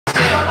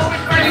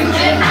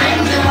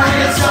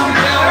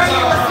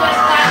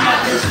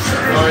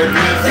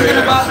Thinking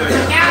about the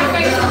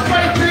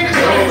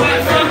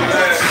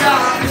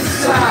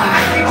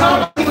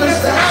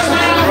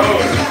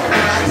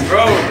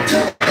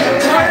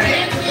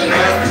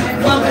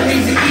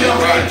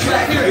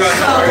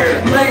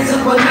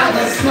blazing but not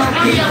the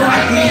smoky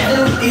rocky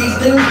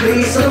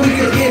so we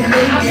can get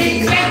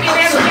maybe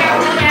I forgot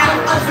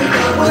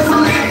what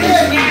I'm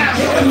making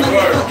get the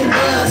motherfucking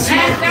blood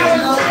smoking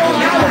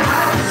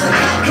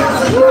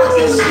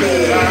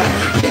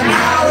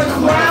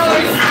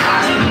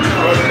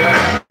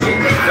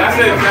that's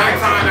the exact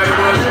time that it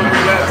was when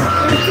we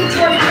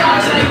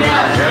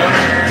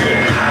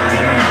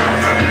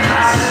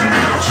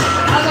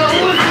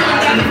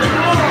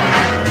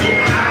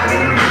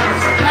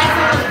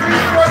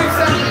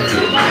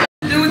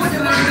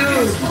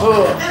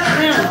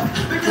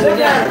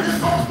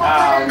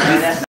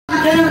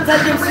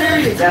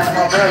That's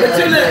my brother.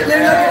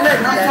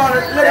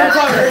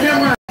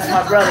 That's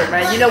my brother,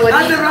 man. You know what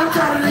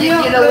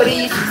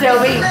he used to tell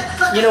me?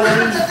 You know what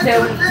he used to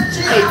tell me?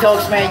 Hey,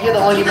 Tokes, man, you're the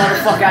only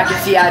motherfucker I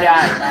can see eye to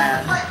eye,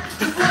 man.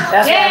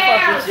 That's why I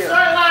fuck with you.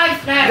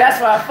 That's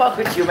why I fuck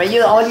with you, man.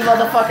 You're the only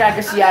motherfucker I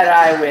can see eye to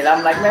eye with.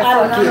 I'm like, man,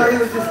 fuck you. I didn't know he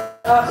was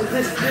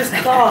this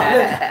tall. I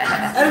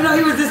didn't know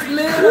he was this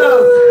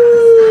little.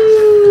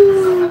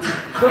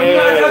 Hey. I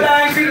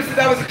ain't seen him since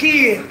I was a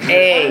kid.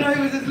 Hey,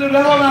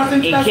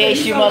 in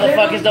case you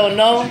motherfuckers don't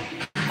know,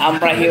 I'm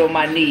right here with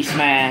my niece,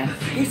 man.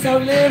 He's so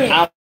little.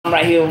 I'm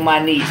right here with my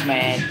niece,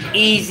 man.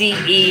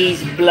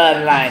 Eazy's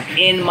bloodline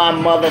in my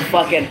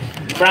motherfucking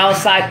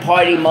Brownside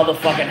party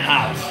motherfucking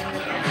house.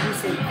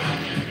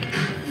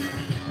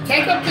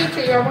 Take a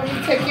picture, y'all. Want you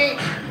to take it?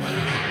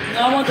 No,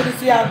 I wanted to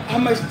see how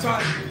much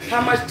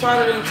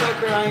taller than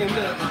Tucker I am.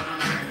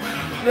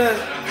 Look.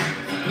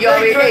 You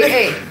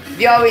already,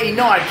 you already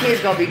know our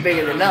kid's gonna be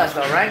bigger than us,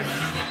 though, right?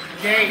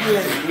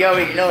 Yeah. You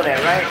already know that,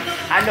 right?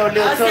 I know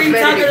little Tokes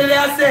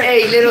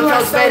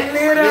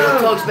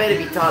better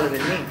be taller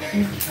than me.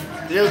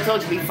 Little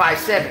Tokes be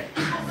 5'7".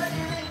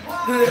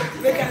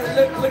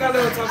 Look how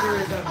little Tucker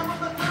is, though.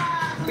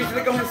 Bitch,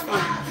 look on his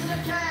phone.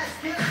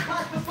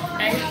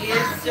 And he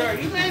is short.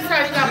 You may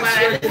try to go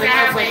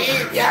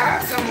yeah,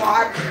 some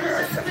water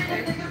or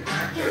something.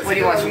 What do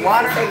you want, some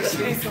water? It's in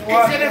the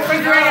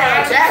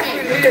refrigerator.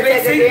 Jasmine need to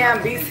take a damn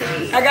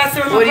BC. I got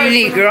some. What do you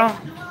need, girl?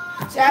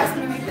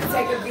 Jasmine need to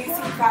take a BC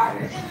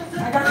powder.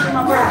 I got some in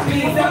my purse.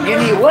 You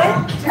need what?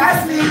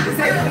 Jasmine need to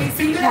take a BC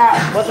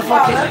powder. What the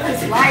fuck is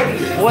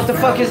that? What the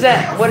fuck is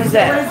that? What is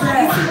that?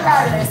 BC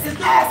powder. It's just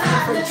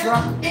aspirin for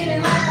drunk.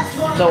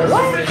 The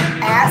what?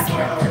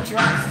 Aspirin for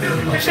drunk.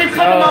 She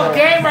put him on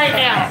game right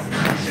now.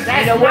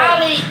 That's you know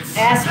what?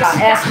 Ask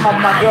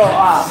my girl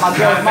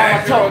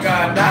Mama Toad.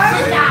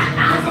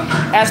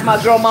 Ask my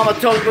girl Mama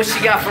Toad what she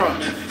got from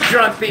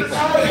drunk people.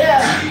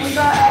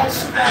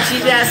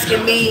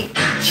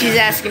 She's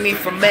asking me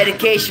for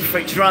medication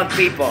for drunk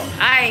people.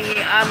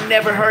 I've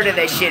never heard of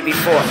that shit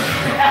before.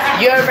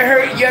 You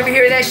ever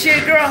hear that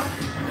shit, girl?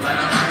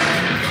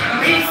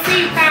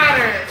 BC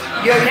powder.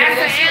 That's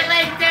an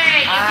LA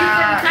thing. If you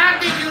from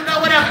Compton, you know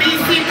what a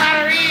BC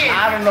powder is.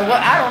 I don't know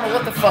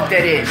what the fuck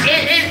that is.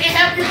 It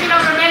helps you get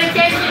on the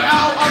medication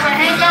over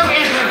hangover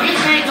and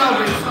repeat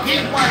hangovers.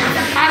 Get one. It's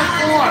a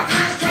powder form.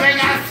 You ain't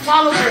gotta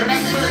swallow it.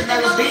 Next to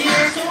another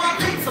beer,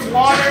 some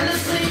water.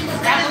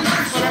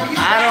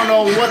 I don't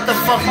know what the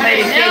fuck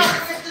medication.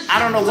 I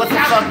don't know what the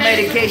fuck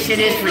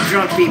medication is for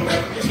drunk people.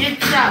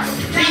 Get some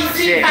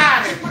BC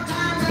powder.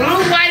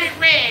 Blue, white, and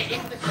red.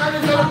 It's the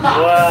colors of the box.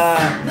 Well,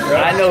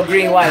 I know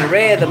green, white, and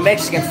red, the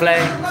Mexican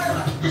flag.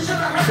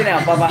 Sit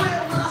down, Papa.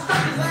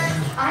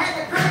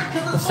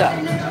 What's up?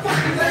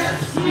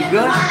 You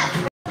good?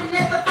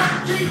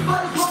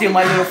 You still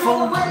my little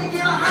fool?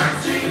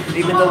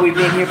 Even though we've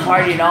been here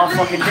partying all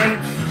fucking day?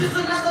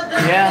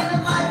 Yeah?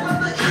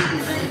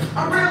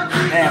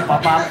 Man,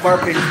 Papa, I'm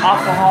burping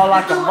alcohol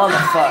like a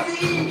motherfucker.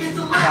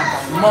 Like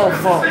a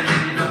mofo.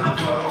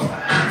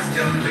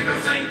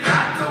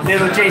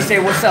 Little J, say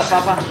what's up,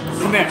 Papa.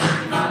 Come here.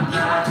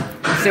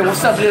 Say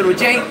what's up, little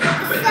J.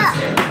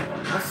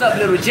 What's up,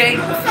 little J?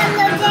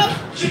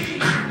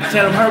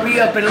 Tell him hurry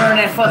up and learn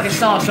that fucking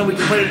song so we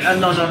can put it.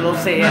 No, don't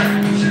say that.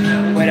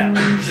 Wait up.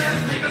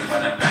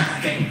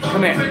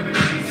 Come here.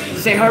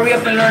 Say hurry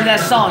up and learn that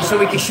song so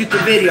we can shoot the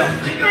video.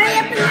 Hurry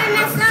up and learn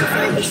that song so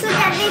we can shoot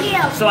that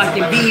video. So I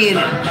can be in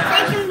it. So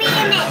I can be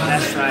in it.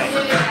 That's right.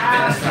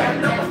 That's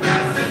right.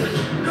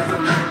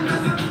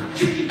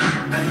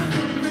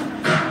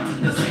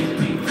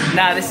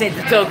 Nah, this ain't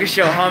the Toga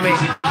show, homie.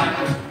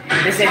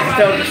 This ain't the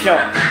Toga show.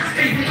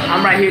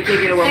 I'm right here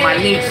kicking it with my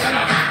niece,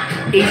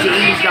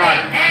 Eazy's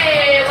daughter.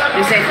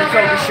 This ain't the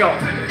Toga show.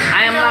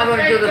 I am not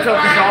gonna do the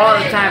Toga show all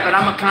the time, but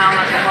I'm a clown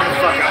like a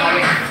motherfucker,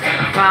 homie.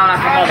 Clown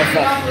like a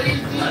motherfucker.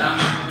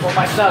 Where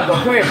my son go?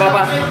 Come here,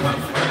 Bubba.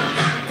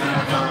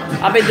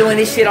 I've been doing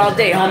this shit all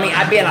day, homie.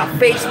 I've been on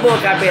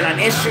Facebook, I've been on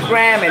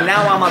Instagram, and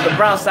now I'm on the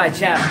Brownside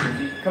channel.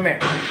 Come here.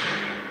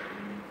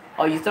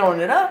 Oh, you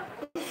throwing it up?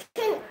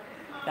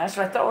 That's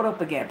right, throw it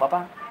up again,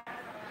 Papa.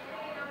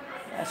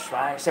 That's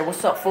right. Say,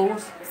 what's up,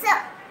 fools? What's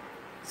up?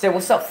 Say,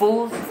 what's up,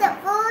 fools? What's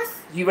up, fools?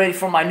 You ready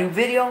for my new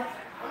video?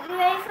 You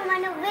ready for my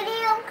new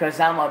video? Cause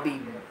I'ma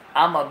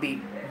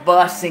be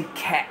busting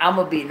cat.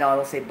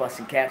 Don't say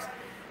busting caps.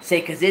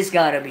 Say, cause it's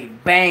gonna be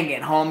banging,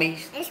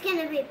 homies. It's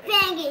gonna be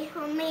banging,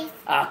 homies.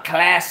 A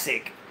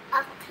classic.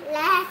 A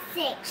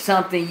classic.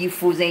 Something you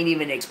fools ain't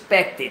even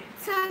expected.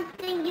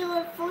 Something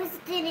you fools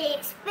didn't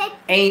expect.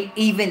 Ain't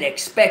even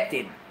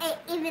expected. Ain't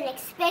even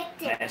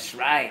expected. That's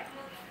right.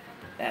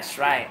 That's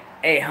right.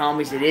 Hey,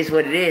 homies, it is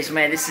what it is,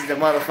 man. This is the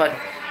motherfucker.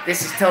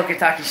 This is Toker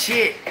talking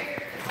shit.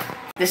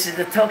 This is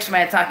the Tokes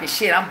man talking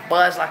shit. I'm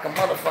buzzed like a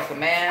motherfucker,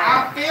 man.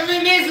 I'm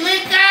feeling this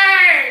liquor.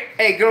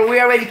 Hey, girl, we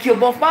already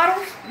killed both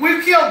bottles?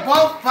 We killed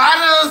both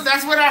bottles.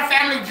 That's what our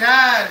family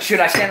does.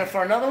 Should I send them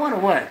for another one or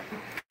what?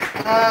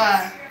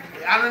 I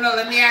don't know.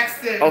 Let me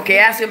ask them. Okay,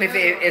 ask them if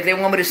they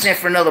want me to send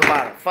for another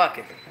bottle. Fuck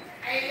it.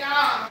 Hey,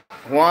 y'all.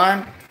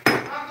 1,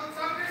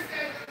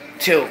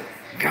 2.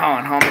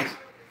 Gone, homies.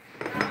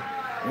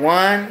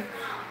 1,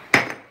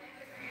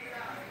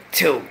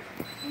 2.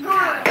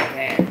 Gone.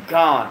 Man,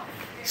 gone.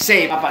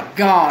 Say, Papa,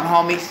 gone,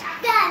 homies.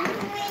 Done,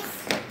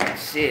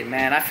 homies. Shit,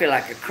 man, I feel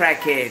like a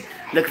crackhead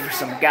looking for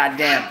some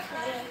goddamn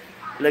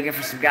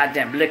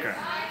liquor.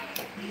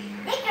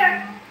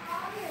 Liquor.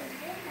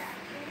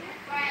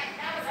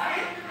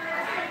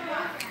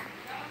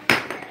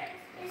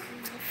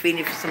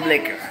 Feeding for some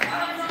liquor.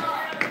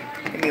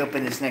 Let me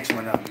open this next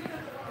one up.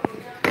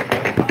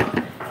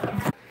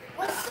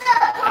 What's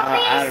up,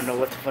 homies? I don't know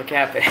what the fuck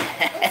happened.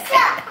 What's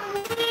up,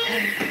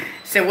 homies?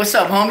 Say, what's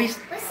up, homies?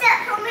 What's up,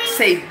 homies?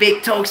 Say,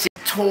 Big Tokes is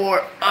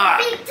tore up.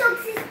 Big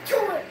Tokes is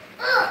tore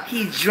up.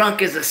 He's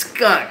drunk as a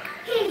skunk.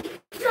 He's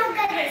drunk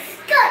as a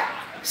skunk.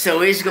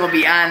 So it's gonna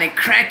be on and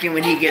cracking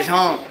when he gets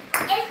home.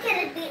 It's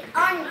gonna be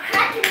on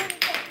cracking when he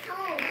gets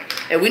home.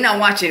 Hey, we're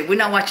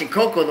not watching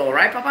Coco though,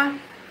 right, Papa?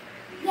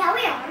 Yeah,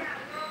 we are.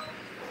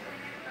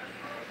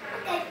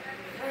 Okay.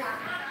 We're not.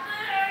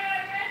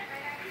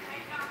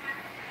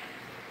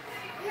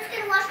 I'm just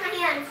gonna wash my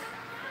hands.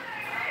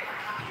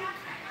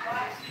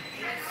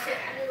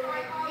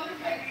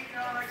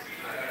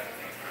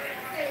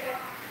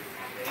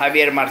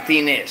 Javier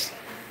Martinez.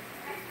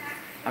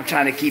 I'm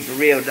trying to keep it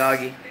real,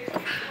 doggy.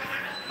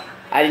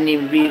 I didn't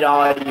even read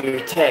all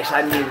your texts.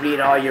 I didn't even read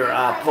all your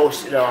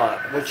posts,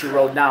 what you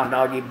wrote down,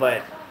 doggy,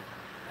 but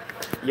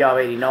you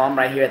already know I'm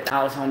right here at the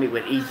house, homie,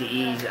 with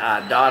Eazy's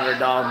daughter,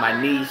 dog,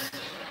 my niece.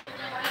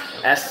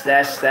 That's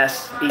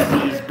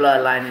Eazy's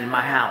bloodline in my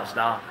house,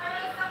 dog.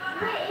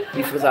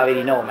 You fools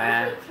already know,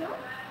 man.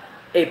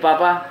 Hey,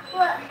 Papa.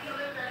 What?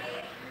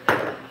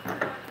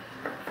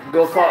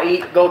 Go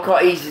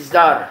call Eazy's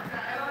daughter.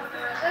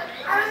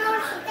 I don't know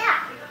where she's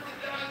at.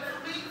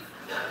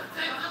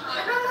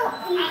 I don't know,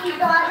 Easy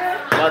daughter.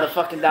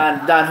 Motherfucking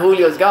Don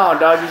Julio's gone,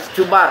 dog. He's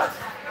 2 bottles.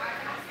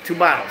 2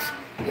 bottles.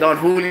 Don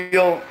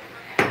Julio,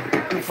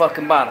 2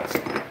 fucking bottles.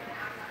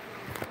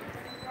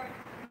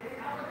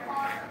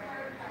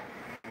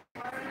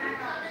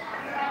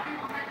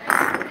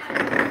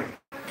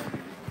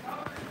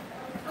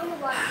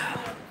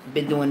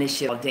 Been doing this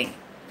shit all day.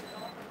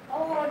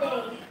 All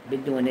day.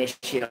 Been doing this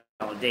shit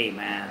all day,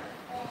 man.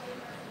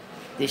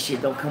 This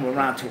shit don't come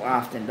around too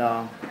often,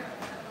 dog.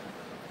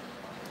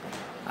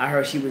 I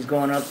heard she was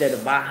going up there to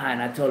Baja,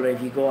 and I told her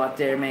if you go out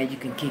there, man, you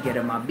can kick it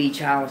at my beach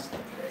house.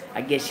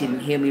 I guess she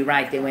didn't hear me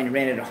right. They went and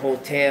rented a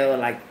hotel,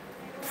 like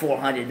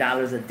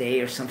 $400 a day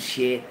or some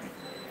shit.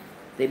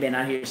 They've been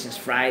out here since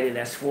Friday.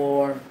 That's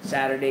 4.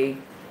 Saturday,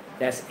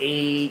 that's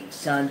 8.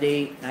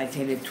 Sunday,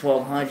 19 to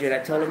 1200. I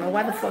told her, man,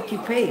 why the fuck you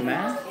pay,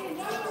 man?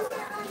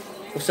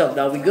 What's up,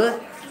 dog? We good?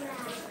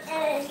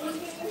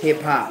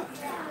 Hip hop,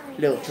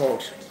 Lil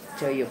Talks.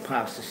 Tell your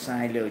pops to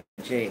sign Lil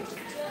J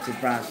to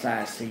brown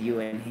side so you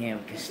and him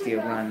can still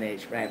run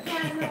this rap.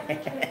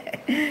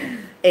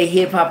 Hey,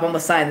 hip hop, I'ma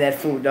sign that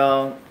fool,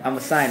 dog. I'ma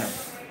sign him.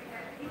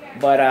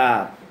 But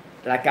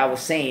like I was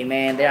saying,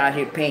 man, they're out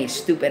here paying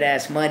stupid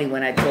ass money.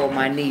 When I told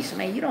my niece,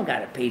 man, you don't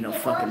gotta pay no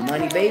fucking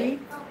money, baby.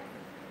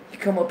 You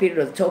come up here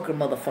to the Toker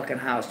motherfucking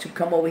house. You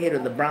come over here to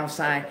the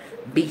Brownside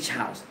Beach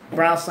house.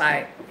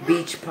 Brownside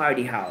Beach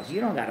party house.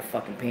 You don't gotta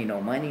fucking pay no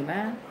money,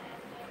 man.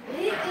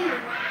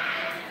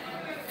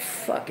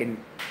 Fucking,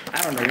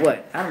 I don't know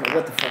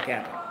what the fuck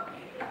happened.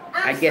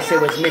 I guess it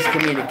was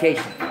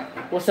miscommunication.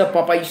 What's up,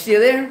 Papa? You still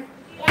there?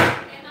 Yeah.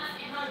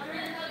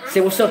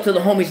 Say what's up to the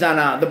homies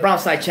on the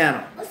Brownside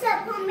channel. What's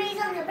up, homies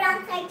on the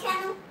Brownside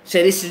channel?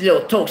 Say this is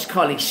Lil Tokes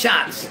calling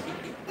shots.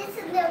 This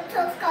is Lil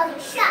Toast calling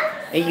shots.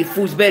 And you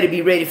fools better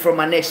be ready for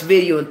my next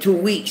video in 2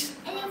 weeks.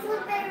 And you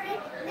fools better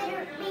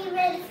be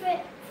ready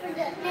for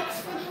the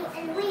next video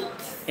in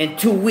weeks. In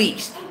 2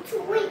 weeks. In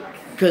 2 weeks.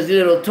 Because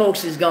Lil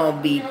Tokes is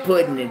gonna be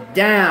putting it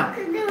down.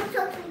 Because Lil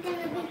Toast is going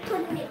to be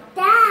putting it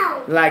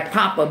down. Like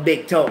Papa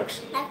Big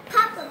Tokes. Like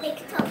Papa Big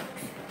Toast.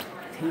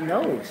 He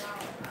knows.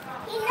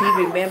 He He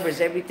knows.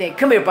 remembers everything.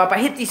 Come here, Papa.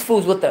 Hit these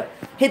fools with the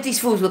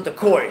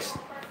chorus.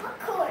 Of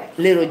course.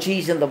 Little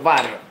G's in the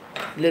barrio.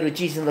 Little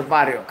G's in the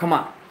barrio. Come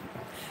on.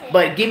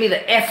 But give me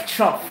the F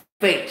Trump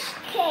face.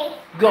 Okay.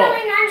 Go.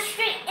 Going on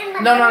straight in the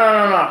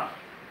No.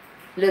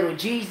 Little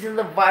G's in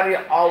the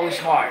barrio, always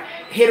hard.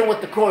 Hit him with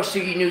the chorus to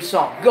your new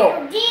song.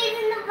 Go. G's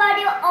in the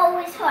body are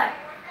always hard.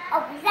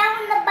 always out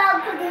on the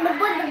balcony in the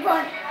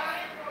boulevard.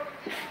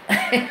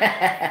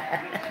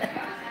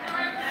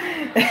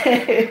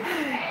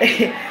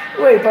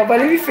 Wait, Papa,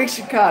 let me fix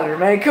your collar,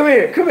 man. Come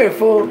here,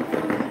 fool.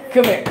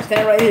 Come here,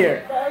 stand right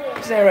here.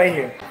 Stand right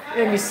here.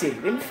 Let me see.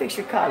 Let me fix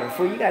your collar,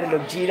 fool. You gotta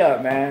look G'd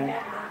up, man.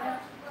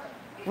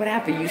 What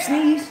happened? You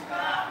sneeze?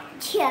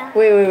 Yeah.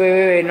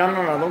 Wait. No.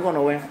 Don't go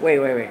nowhere. Wait.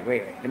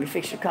 Let me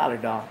fix your collar,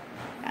 dog.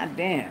 God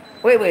damn.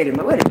 Wait a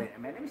minute,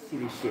 man. Let me see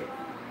this shit.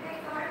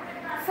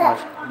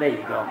 Oh, there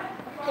you go.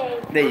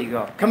 There you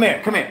go. Come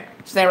here.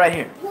 Stand right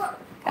here.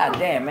 God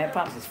damn, man.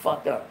 Pops is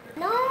fucked up.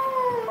 No.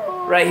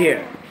 Right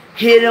here.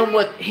 Hit him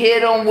with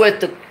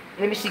the.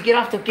 Let me see. Get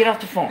off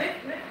the phone.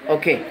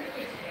 Okay.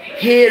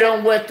 Hit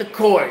him with the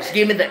chords.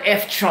 Give me the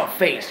F Trump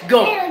face.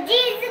 Go. Little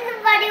G's in the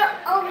body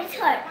always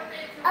hurt.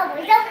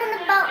 Always up on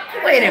the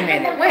balcony. Wait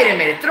a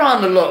minute. Throw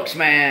on the looks,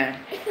 man.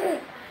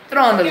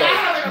 Throw on the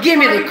looks. Give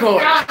me the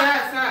chords.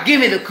 Give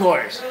me the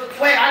chords.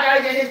 Wait, I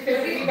gotta get his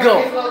picture.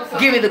 Go.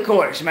 Give me the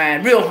chords,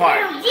 man. Real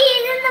hard. Little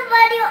G's in the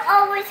body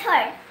always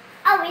hurt.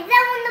 Always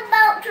up on the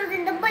balcony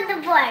in the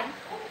boulevard.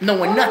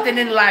 Knowing nothing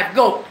in life.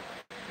 Go.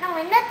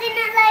 Knowing nothing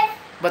in life.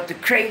 But the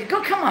crazy.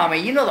 Go. Come on,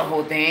 man. You know the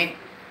whole thing.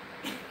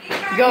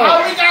 Go.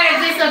 Oh, we gotta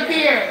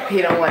disappear.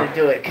 He don't want to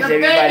do it because The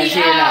everybody's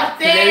baby here now. out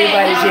there.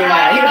 Everybody's here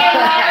now.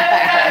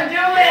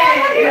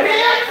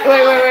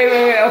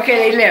 Wait. Okay,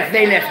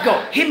 they left. Go.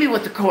 Hit me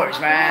with the chords,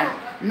 man.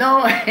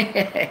 No.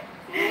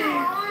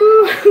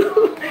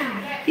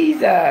 He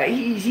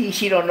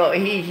don't know.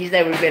 He's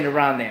never been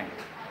around them.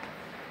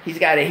 He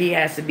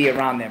has to be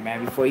around them,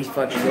 man, before he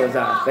fucking goes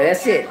out. But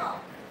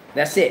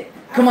that's it.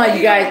 Come on,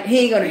 you guys. He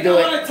ain't gonna do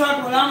it.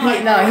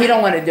 He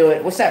don't want to do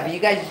it. What's up? You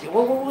guys,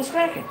 what's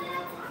cracking?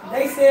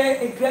 They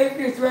said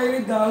Xavier's ready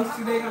to go,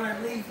 so they're gonna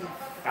leave him.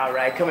 All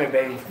right, come here,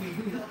 baby.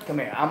 Come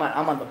here. I'm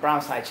on the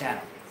brown side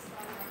channel.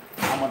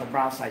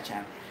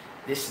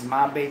 This is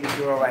my baby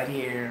girl right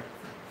here.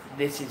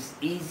 This is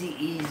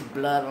Eazy's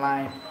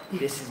bloodline.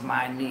 This is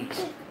my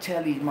niece.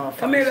 Tell these motherfuckers.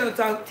 Come here, little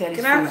talk. Tell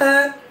these Can I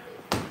hug?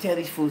 Tell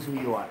these fools who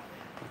you are.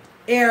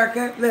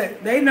 Erica,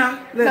 look, they know.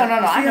 Look, No.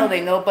 I know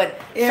they know, but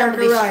some of Erica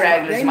these Wright,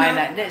 stragglers they might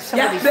know. not. Some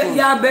of these fools.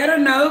 Y'all better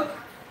know.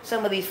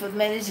 Some of these fools,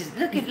 man. This is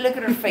look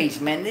at her face,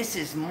 man. This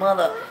is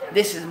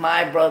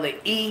my brother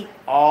E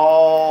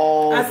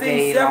all I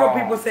day seen several long.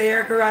 people say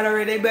Erica Wright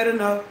already. They better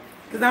know,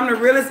 cause I'm the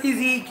realest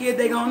Eazy kid.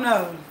 They gonna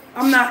know.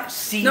 I'm not.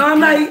 CP. No, I'm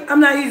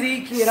not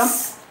Eazy kid.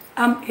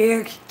 I'm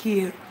Eric's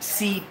kid.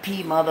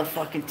 CP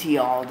motherfucking T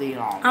all day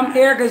long. I'm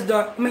Erica's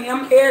daughter.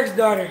 I'm Eric's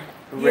daughter.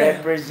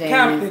 Representing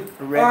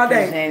all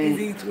day.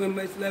 Eazy twin,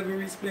 much love and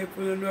respect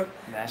for the North.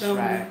 That's Don't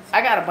right. miss.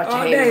 I got a bunch of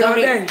All haters. day, all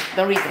day.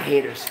 Don't read the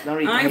haters. Don't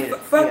read the I ain't haters.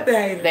 fuck the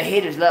haters. The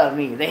haters love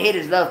me. The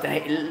haters love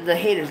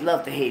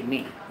to hate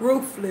me.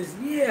 Ruthless,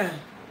 yeah.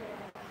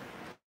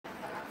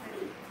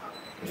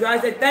 Dry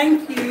say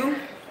thank you.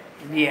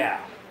 Yeah.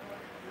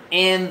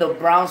 In the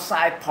brown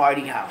side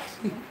party house.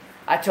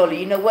 I told her,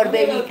 you know what,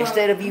 baby?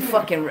 Instead of you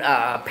fucking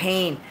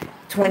paying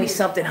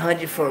 20-something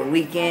hundred for a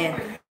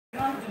weekend,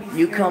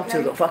 you come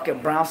to the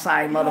fucking brown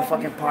side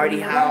motherfucking party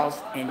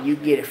house and you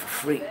get it for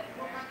free.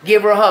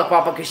 Give her a hug,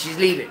 Papa, because she's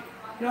leaving.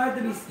 You don't have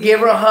to be scared. Give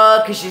her a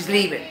hug because she's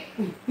leaving.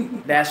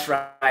 That's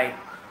right.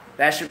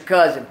 That's your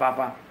cousin,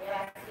 Papa.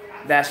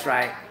 That's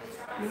right.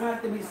 You don't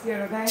have to be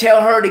scared, okay?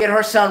 Tell her to get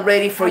her son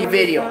ready for your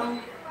video.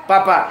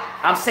 Papa,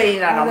 I'm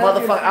saying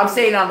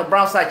on the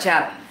brown side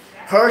channel.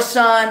 Her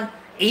son,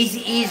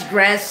 Eazy-E's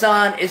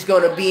grandson, is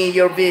gonna be in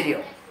your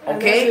video.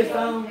 Okay?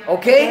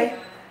 Okay?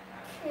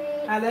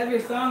 I love your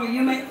song and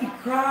you make me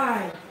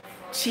cry.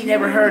 She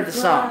never heard the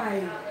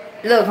song.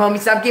 Look,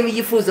 homies, I'm giving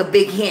you fools a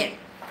big hint.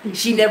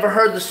 She never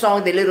heard the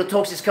song that Little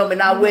Tokes is coming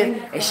out with,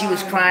 and she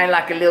was crying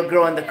like a little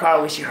girl in the car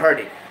when she heard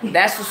it.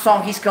 That's the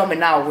song he's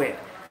coming out with.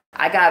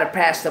 I gotta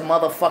pass the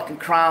motherfucking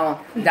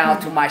crown down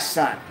to my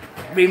son.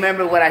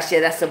 Remember what I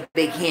said, that's a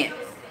big hint.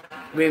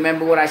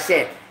 Remember what I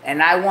said.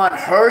 And I want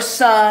her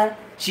son,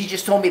 she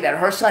just told me that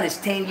her son is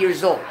 10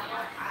 years old.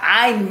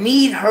 I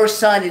need her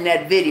son in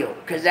that video,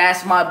 because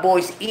that's my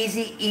boy's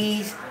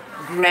Eazy-E's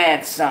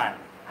grandson.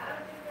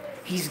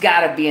 He's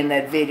gotta be in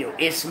that video.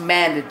 It's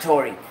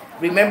mandatory.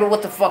 Remember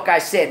what the fuck I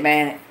said,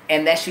 man,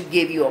 and that should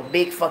give you a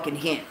big fucking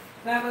hint.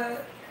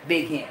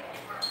 Big hint.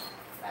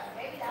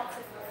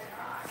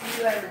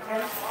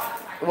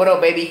 What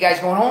up, baby? You guys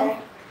going home?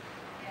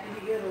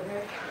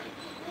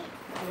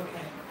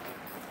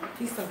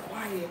 He's so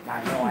quiet.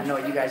 I know.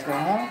 You guys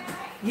going home?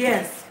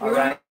 Yes. All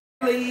right.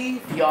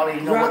 Leave. You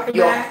already know what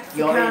you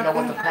already know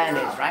what the plan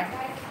is, right?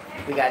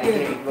 We gotta get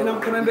it. And I'm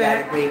coming we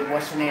back. gotta bring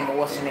what's her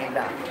name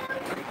down.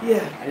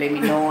 Yeah. And let me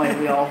know and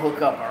we all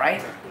hook up,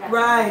 alright?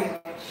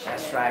 Right.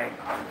 That's right.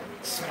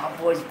 This is my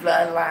boy's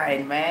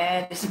bloodline,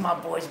 man. This is my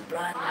boy's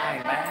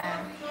bloodline,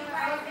 man.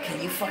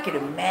 Can you fucking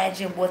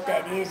imagine what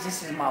that is?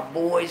 This is my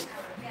boy's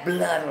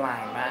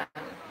bloodline, man.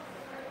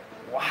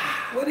 Wow.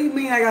 What do you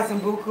mean I got some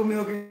buku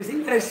milkers?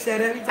 He better shut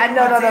up.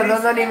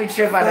 No, don't even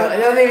trip on the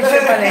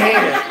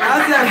haters.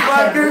 I said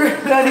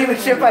fucker. Don't even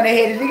trip on the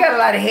haters. We got a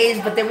lot of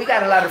haters, but then we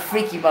got a lot of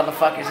freaky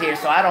motherfuckers here,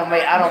 so I don't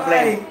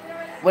blame you.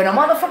 When a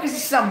motherfucker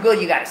sees something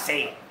good, you gotta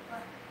say it.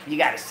 You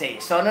gotta say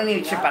it. So don't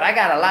even trip out. I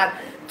got a lot.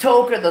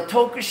 Toker, the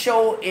Toker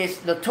show is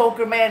the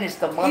Toker man is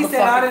the motherfucker. He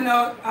said, I didn't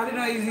know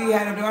Eazy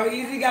had a daughter.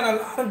 Eazy got a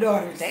lot of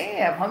daughters.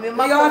 Damn, homie,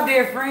 They all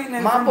different.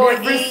 And my from boy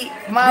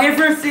different,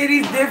 different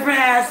cities, different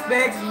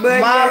aspects, but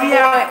yeah, he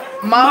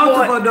had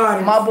multiple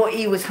daughters. My boy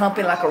E was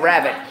humping like a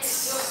rabbit.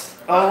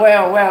 Oh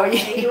well,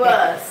 He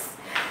was.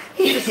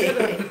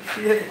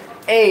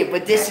 Hey,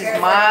 but this is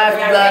my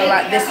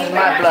blood. This is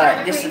my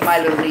blood. This is my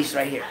little niece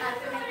right here.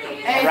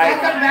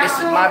 Right? This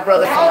is my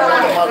brother from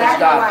my mother's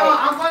daughter.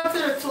 I'm going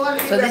to the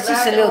toilet. So this is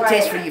just a little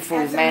taste for you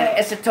fools, man.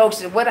 It's a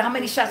toast. How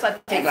many shots I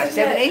take? Like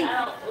 7, 8?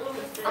 I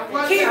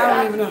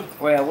don't even know.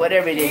 Well,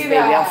 whatever it is, baby,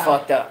 I'm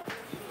fucked up.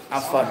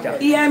 I'm fucked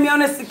up. He had me on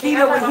the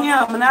tequila with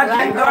him, and I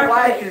drank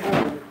dark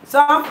liquor. So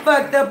I'm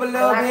fucked up a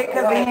little bit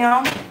because of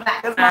him.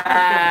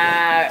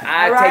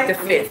 I take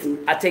the fifth.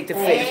 I take the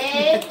fifth.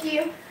 Thank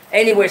you.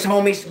 Anyways,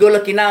 homies, good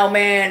looking out,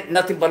 man.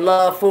 Nothing but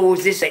love,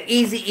 fools. This is an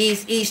Easy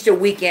Easter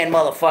weekend,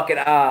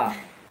 motherfucker.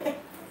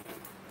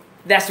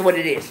 That's what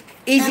it is.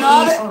 Easy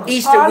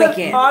Easter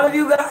weekend. All of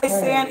you guys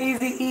saying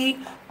Eazy E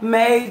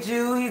made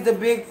you. He's a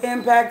big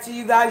impact to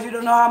you guys. You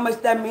don't know how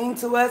much that means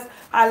to us.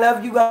 I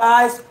love you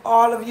guys,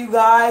 all of you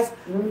guys,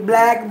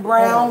 black,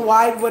 brown,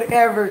 white,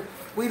 whatever.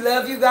 We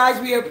love you guys.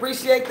 We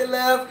appreciate the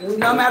love,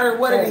 no matter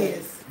what it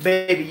is.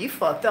 Baby, you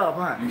fucked up,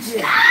 huh?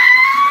 Yeah.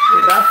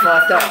 Cause I'm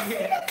fucked up.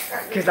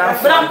 Cause I'm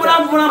fucked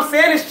up. What I'm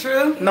saying is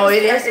true. No,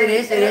 it is. And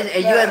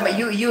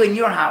you in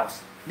your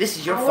house. This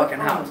is your fucking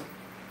house.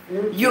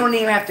 You don't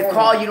even have to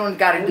call. You don't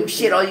gotta do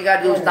shit. All you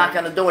gotta do is knock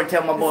on the door and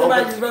tell my boy.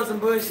 Somebody just wrote some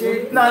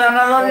bullshit. No,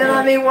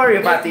 don't even worry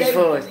about these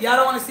fools. Y'all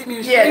don't want to see me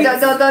in the streets.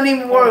 Yeah, don't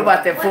even worry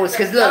about them fools.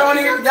 Cause look, Y'all don't want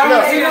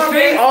to see me in the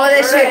streets.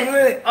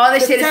 all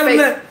that shit is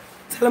fake.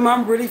 Tell them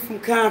I'm really from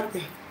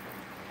Compton.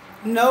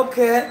 No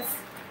cuts.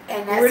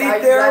 And that's Really all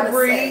you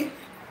thoroughbreed.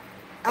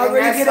 I And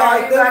really that's get all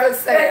out you gotta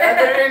say.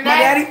 Other than My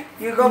that, daddy,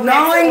 you go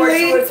back to what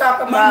you were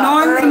talking about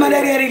knowingly, my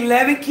earlier. daddy had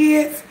 11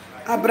 kids,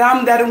 but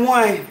I'm that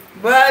one.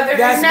 But other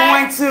That's than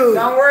that, going to.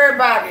 don't worry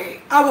about it.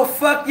 I will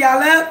fuck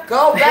y'all up.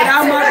 Go back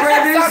without to my what you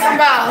brothers, was talking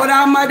about.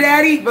 without my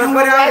daddy, But and go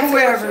without back to what you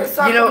whoever. was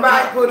talking You know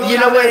about. what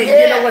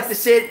the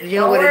shit. You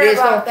know Don't what it worry is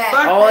though. about that.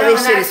 All this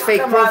Fuck shit them. is fake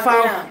Talking about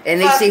profile, them. and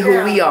they Fuck see who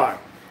them. we are.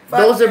 Fuck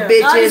Those are them.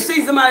 I just bitches.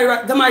 see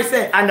somebody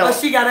say, I know. oh,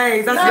 she got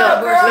AIDS. That's No,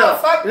 not girl,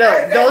 fuck Look,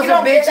 that. those You are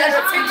don't get that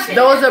bitches. attention.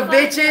 Those are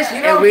bitches, You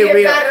and don't we're get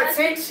real. that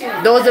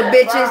attention. Those are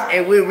bitches,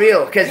 and we're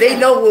real. Cause they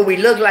know what we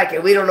look like,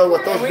 and we don't know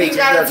what those We ain't bitches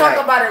gotta look talk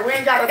like. about it. We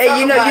ain't gotta talk Hey,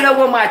 you about it. know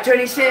what my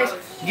attorney says?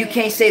 You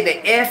can't say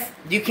the F.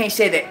 You can't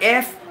say the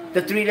F,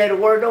 the 3-letter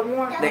word no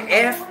more. The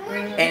F,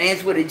 and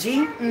ends with a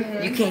G.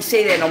 You can't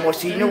say that no more.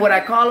 So you know what I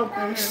call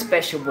them?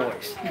 Special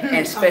boys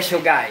and special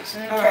guys.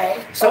 Okay.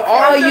 So I'm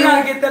all still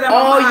trying to get that out of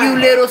all my you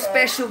mind. little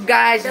special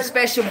guys and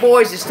special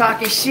boys is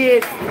talking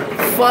shit.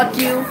 Fuck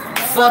you.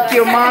 Fuck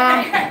your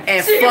mom,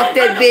 and fuck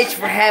that bitch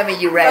for having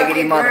you,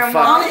 raggedy motherfucker.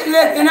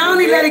 I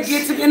only let it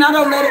get to me, and I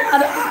don't let it.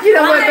 You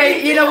know what,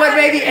 baby? You know what,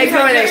 baby?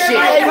 Ignore that shit.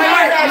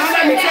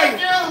 Let me tell you.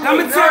 I'm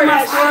gonna tell you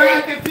my story.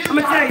 I'm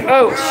gonna tell you.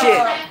 Oh shit.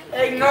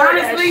 Ignore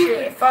that Honestly,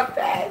 shit. Fuck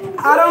that.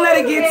 I don't let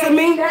it get to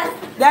me.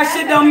 That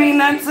shit don't mean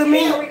nothing to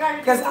me.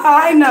 Because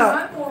I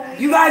know.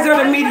 You guys are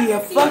the media.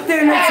 Fuck the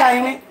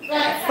entertainment.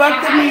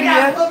 Fuck the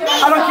media.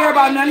 I don't care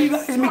about none of you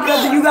guys.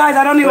 Because of you guys,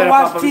 I don't even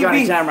watch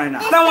TV. I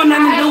don't want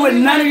nothing to do with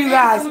none of you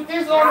guys.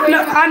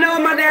 I know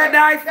what my dad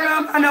died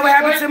from. I know what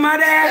happened to my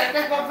dad.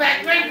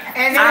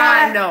 And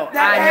I know.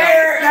 That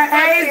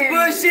AIDS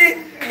bullshit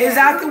is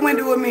out the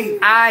window with me.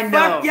 I know.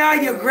 Fuck y'all,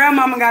 your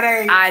grandmama got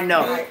AIDS. I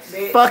know.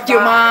 Fuck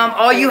your mom.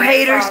 All you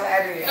haters.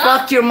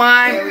 Fuck your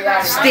mom.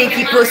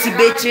 Stinky pussy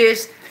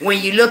bitches. When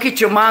you look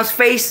at your mom's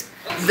face,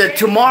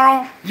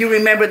 tomorrow you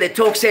remember that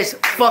Toke says,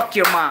 fuck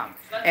your mom.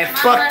 And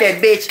fuck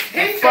that bitch.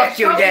 And fuck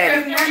your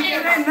daddy.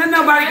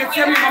 Nobody can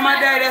tell me about my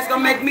dad that's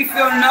gonna make me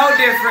feel no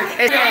different.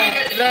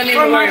 Don't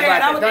even worry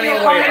about it. Don't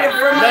even worry about it.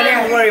 Don't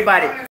even worry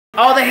about it.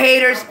 All the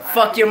haters,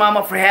 fuck your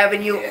mama for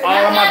having you.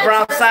 All of my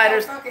brown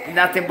siders,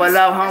 nothing but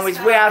love, homies.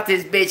 We're out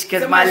this bitch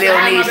because my little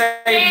niece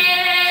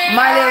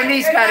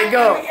gotta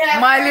go.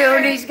 My little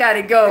niece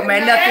gotta go,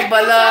 man. Nothing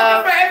but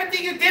love. For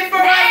everything you did for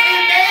us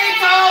in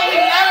Mexico, we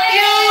love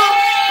you.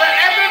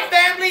 Forever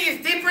family is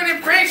different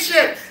in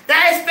friendship.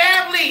 That is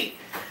family.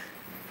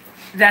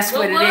 That's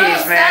what it Brown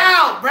is, man.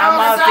 side, brown I'm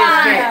out side. this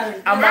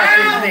bitch. I'm Brown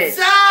out this bitch.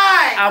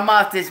 side. I'm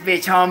out this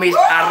bitch, homies. A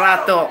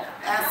rato.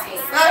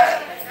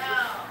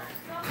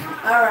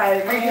 All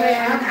right,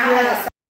 man.